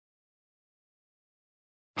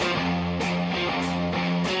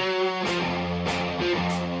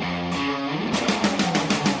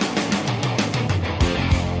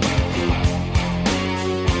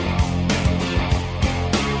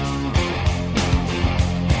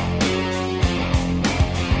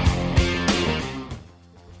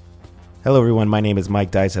Hello, everyone. My name is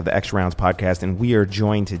Mike Dice of the Extra Rounds podcast, and we are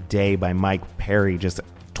joined today by Mike Perry. Just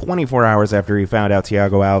 24 hours after he found out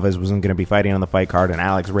Thiago Alves wasn't going to be fighting on the fight card, and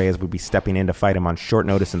Alex Reyes would be stepping in to fight him on short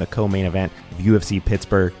notice in the co-main event of UFC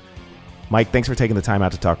Pittsburgh. Mike, thanks for taking the time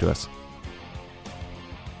out to talk to us.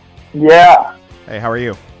 Yeah. Hey, how are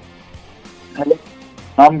you?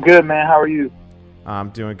 I'm good, man. How are you?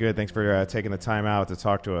 I'm doing good. Thanks for taking the time out to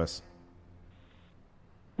talk to us.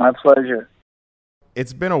 My pleasure.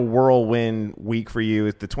 It's been a whirlwind week for you,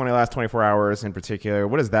 the last 24 hours in particular.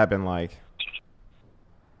 What has that been like?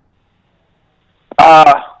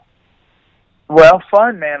 Well,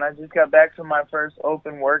 fun, man. I just got back from my first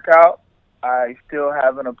open workout. I still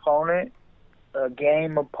have an opponent, a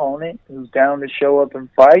game opponent, who's down to show up and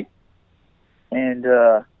fight. And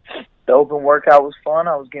the open workout was fun.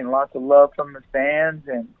 I was getting lots of love from the fans,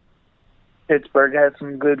 and Pittsburgh had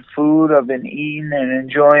some good food. I've been eating and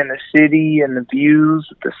enjoying the city and the views,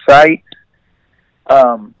 the sights.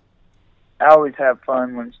 I always have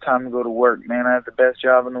fun when it's time to go to work, man. I have the best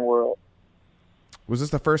job in the world. Was this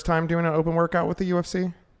the first time doing an open workout with the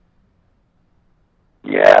UFC?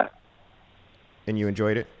 Yeah. And you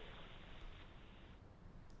enjoyed it?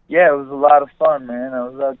 Yeah, it was a lot of fun, man. I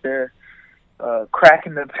was out there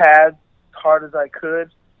cracking the pads as hard as I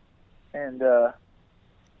could, and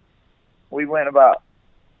we went about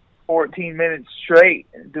 14 minutes straight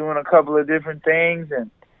doing a couple of different things and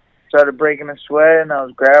started breaking a sweat, and I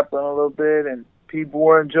was grappling a little bit, and people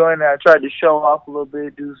were enjoying it. I tried to show off a little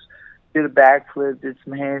bit, did a backflip, did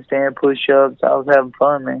some handstand push-ups. I was having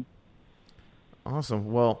fun, man. Awesome.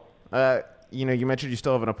 Well, you mentioned you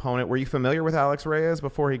still have an opponent. Were you familiar with Alex Reyes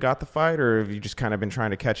before he got the fight, or have you just kind of been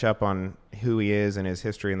trying to catch up on who he is and his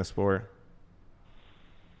history in the sport?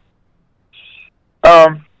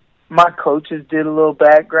 My coaches did a little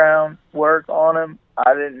background work on him.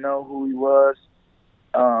 I didn't know who he was.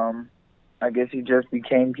 I guess he just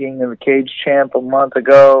became King of the Cage champ a month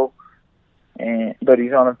ago, but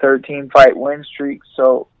he's on a 13-fight win streak,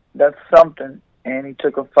 so that's something. And he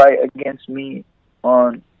took a fight against me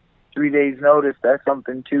on 3 days' notice. That's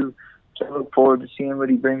something, too. So I look forward to seeing what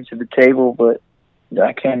he brings to the table, but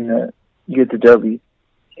I can get the W.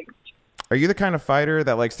 Are you the kind of fighter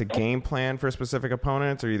that likes to game plan for specific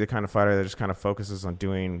opponents, or are you the kind of fighter that just kind of focuses on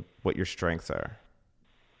doing what your strengths are?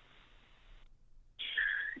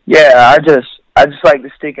 Yeah, I just like to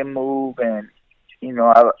stick and move, and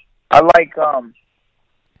I like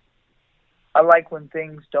when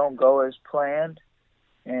things don't go as planned,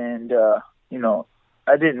 and I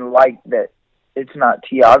didn't like that it's not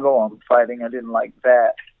Thiago I'm fighting. I didn't like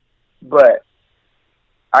that, but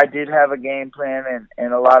I did have a game plan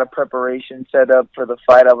and a lot of preparation set up for the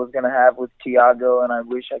fight I was going to have with Thiago, and I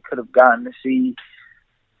wish I could have gotten to see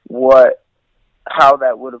how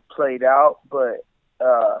that would have played out. But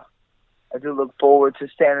I do look forward to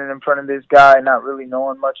standing in front of this guy, not really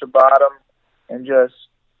knowing much about him, and just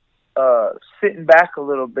sitting back a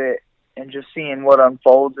little bit and just seeing what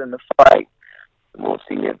unfolds in the fight. We'll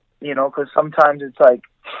see it, because sometimes it's like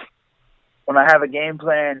when I have a game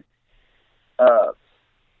plan,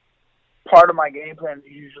 part of my game plan is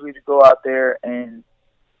usually to go out there and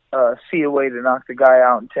see a way to knock the guy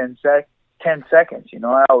out in 10 seconds.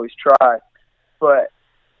 I always try. But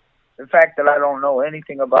the fact that I don't know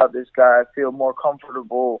anything about this guy, I feel more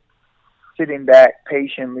comfortable sitting back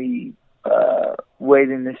patiently,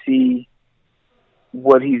 waiting to see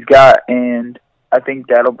what he's got. And I think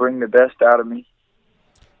that'll bring the best out of me.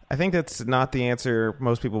 I think that's not the answer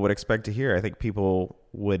most people would expect to hear. I think people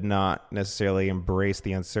would not necessarily embrace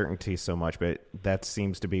the uncertainty so much, but that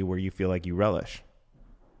seems to be where you feel like you relish.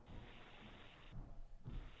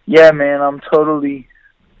 Yeah, man, I'm totally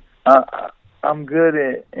I'm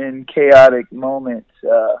good in chaotic moments.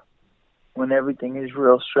 When everything is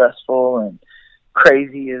real stressful and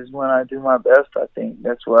crazy is when I do my best, I think.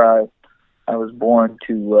 That's where I was born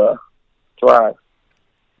to thrive.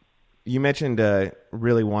 You mentioned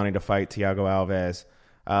really wanting to fight Thiago Alves.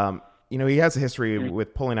 He has a history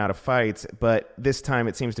with pulling out of fights, but this time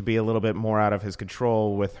it seems to be a little bit more out of his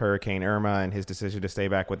control with Hurricane Irma and his decision to stay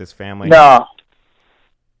back with his family. No,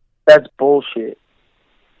 that's bullshit.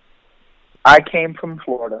 I came from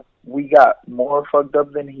Florida. We got more fucked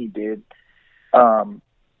up than he did.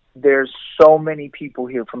 There's so many people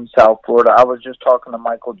here from South Florida. I was just talking to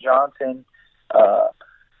Michael Johnson.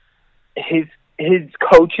 His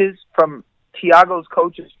coaches Thiago's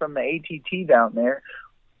coaches from the ATT down there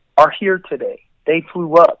are here today. They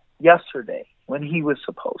flew up yesterday when he was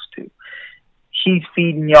supposed to. He's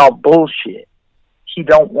feeding y'all bullshit. He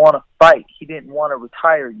don't want to fight. He didn't want to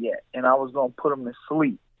retire yet, and I was going to put him to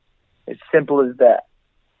sleep. It's simple as that.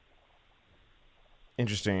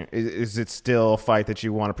 Interesting. Is it still a fight that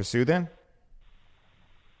you want to pursue then?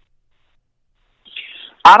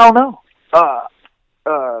 I don't know.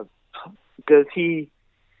 Does he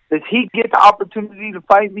get the opportunity to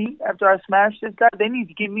fight me after I smash this guy? They need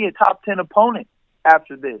to give me a top 10 opponent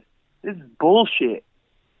after this. This is bullshit.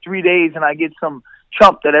 3 days and I get some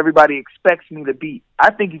chump that everybody expects me to beat. I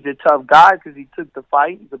think he's a tough guy because he took the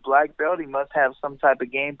fight. He's a black belt. He must have some type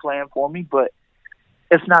of game plan for me, but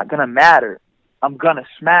it's not going to matter. I'm going to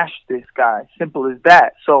smash this guy. Simple as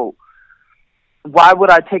that. So why would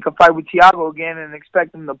I take a fight with Thiago again and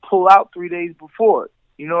expect him to pull out 3 days before?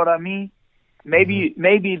 You know what I mean? Maybe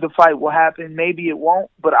the fight will happen. Maybe it won't.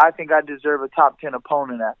 But I think I deserve a top 10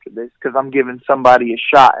 opponent after this because I'm giving somebody a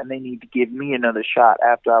shot, and they need to give me another shot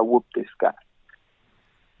after I whoop this guy.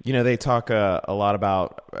 You know, they talk a lot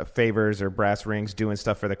about favors or brass rings, doing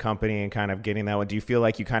stuff for the company and kind of getting that one. Do you feel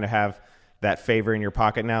like you kind of have that favor in your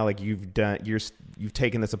pocket now? Like you've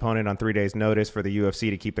taken this opponent on 3 days' notice for the UFC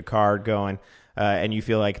to keep the card going, and you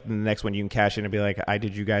feel like the next one you can cash in and be like, I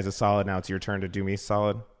did you guys a solid. Now it's your turn to do me a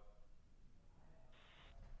solid.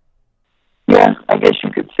 Yeah, I guess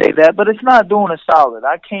you could say that, but it's not doing a solid.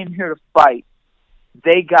 I came here to fight.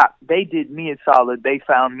 They did me a solid. They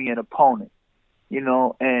found me an opponent, you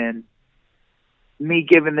know, and me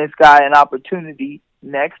giving this guy an opportunity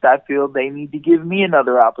next, I feel they need to give me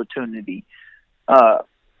another opportunity.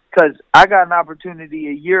 Because I got an opportunity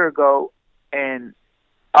a year ago, and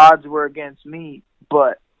odds were against me,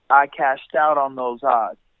 but I cashed out on those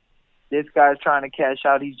odds. This guy's trying to cash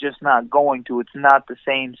out. He's just not going to. It's not the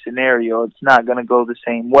same scenario. It's not going to go the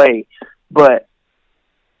same way. But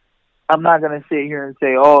I'm not going to sit here and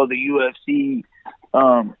say, oh, the UFC,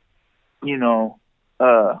 I'm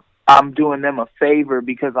doing them a favor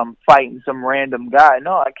because I'm fighting some random guy.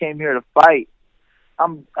 No, I came here to fight.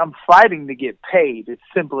 I'm fighting to get paid. It's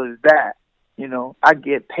simple as that. You know, I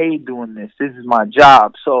get paid doing this. This is my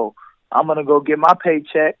job. So I'm going to go get my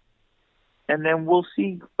paycheck, and then we'll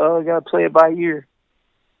see. I got to play it by ear.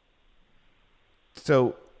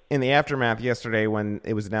 So in the aftermath yesterday when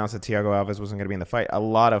it was announced that Thiago Alves wasn't going to be in the fight, a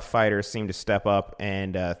lot of fighters seemed to step up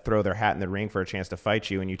and throw their hat in the ring for a chance to fight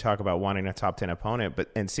you. And you talk about wanting a top 10 opponent,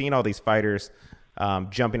 and seeing all these fighters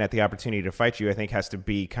jumping at the opportunity to fight you, I think has to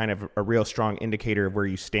be kind of a real strong indicator of where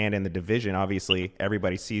you stand in the division. Obviously,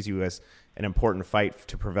 everybody sees you as an important fight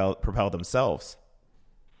to propel themselves.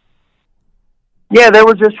 Yeah, they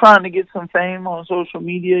were just trying to get some fame on social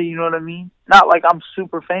media, you know what I mean? Not like I'm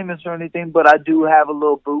super famous or anything, but I do have a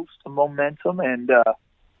little boost of momentum, and the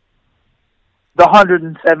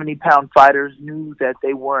 170-pound fighters knew that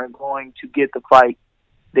they weren't going to get the fight.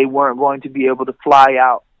 They weren't going to be able to fly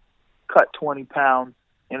out, cut 20 pounds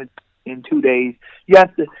in 2 days.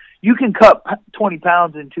 You can cut 20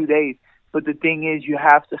 pounds in 2 days, but the thing is you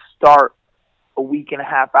have to start a week and a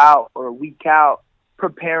half out or a week out,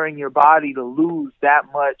 preparing your body to lose that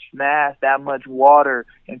much mass, that much water,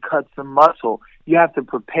 and cut some muscle. You have to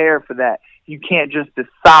prepare for that. You can't just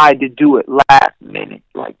decide to do it last minute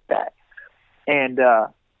like that. And the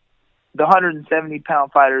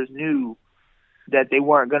 170-pound fighters knew that they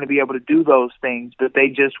weren't going to be able to do those things, but they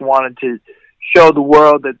just wanted to show the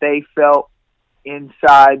world that they felt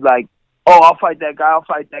inside like, oh, I'll fight that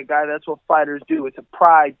guy. That's what fighters do. It's a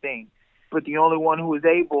pride thing. But the only one who was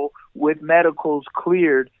able, with medicals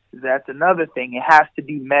cleared, that's another thing. It has to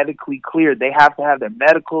be medically cleared. They have to have their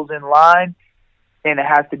medicals in line, and it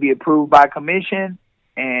has to be approved by commission.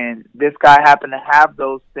 And this guy happened to have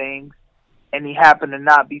those things, and he happened to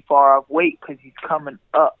not be far off weight because he's coming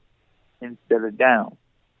up instead of down.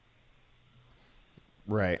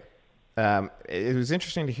 Right. It was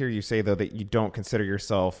interesting to hear you say, though, that you don't consider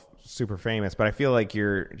yourself super famous, but I feel like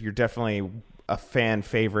you're definitely a fan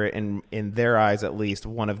favorite, and in their eyes at least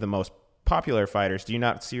one of the most popular fighters. Do you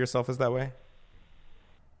not see yourself as that way?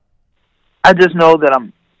 I just know that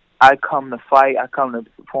I come to fight, I come to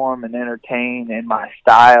perform and entertain, and my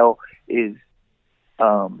style is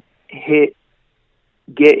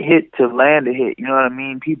get hit to land a hit. You know what I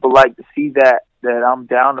mean? People like to see that I'm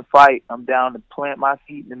down to fight. I'm down to plant my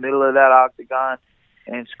feet in the middle of that octagon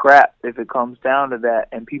and scrap if it comes down to that,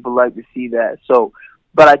 and people like to see that. So,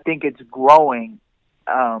 but I think it's growing.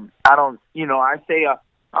 I say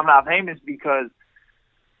I'm not famous because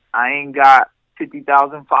I ain't got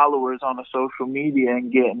 50,000 followers on the social media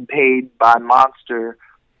and getting paid by Monster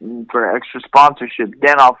for extra sponsorship.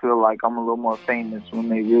 Then I'll feel like I'm a little more famous when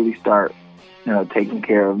they really start, taking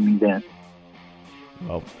care of me then.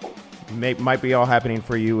 Well, might be all happening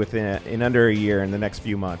for you in under a year in the next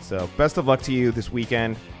few months. So best of luck to you this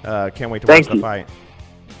weekend. Can't wait to watch the fight.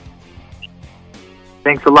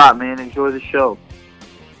 Thanks a lot, man. Enjoy the show.